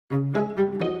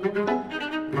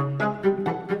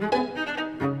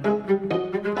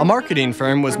marketing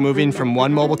firm was moving from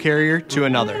one mobile carrier to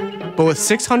another. But with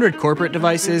 600 corporate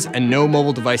devices and no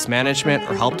mobile device management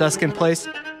or help desk in place,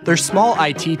 their small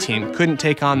IT team couldn't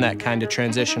take on that kind of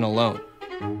transition alone.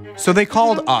 So they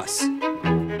called us.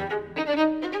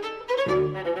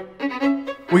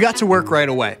 We got to work right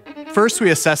away. First, we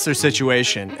assessed their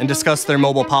situation and discussed their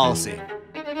mobile policy.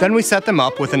 Then we set them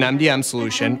up with an MDM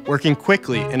solution working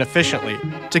quickly and efficiently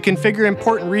to configure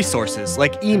important resources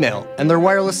like email and their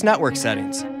wireless network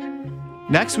settings.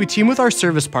 Next, we team with our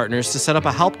service partners to set up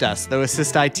a help desk that will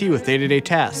assist IT with day-to-day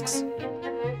tasks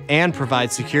and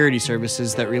provide security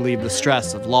services that relieve the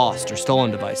stress of lost or stolen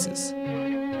devices.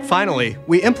 Finally,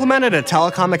 we implemented a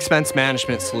telecom expense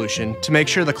management solution to make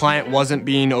sure the client wasn't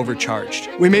being overcharged.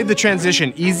 We made the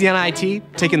transition easy on IT,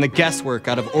 taking the guesswork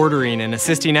out of ordering and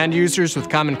assisting end users with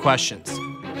common questions.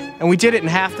 And we did it in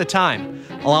half the time,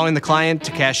 allowing the client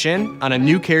to cash in on a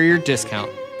new carrier discount.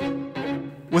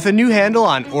 With a new handle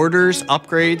on orders,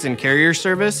 upgrades, and carrier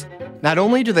service, not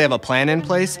only do they have a plan in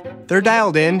place, they're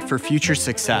dialed in for future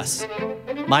success.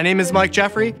 My name is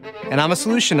Jeffry, and I'm a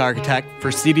solution architect for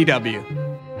CDW.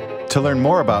 To learn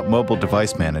more about mobile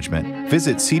device management,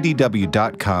 visit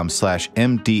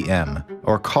cdw.com/MDM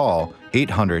or call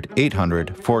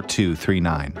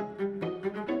 800-800-4239.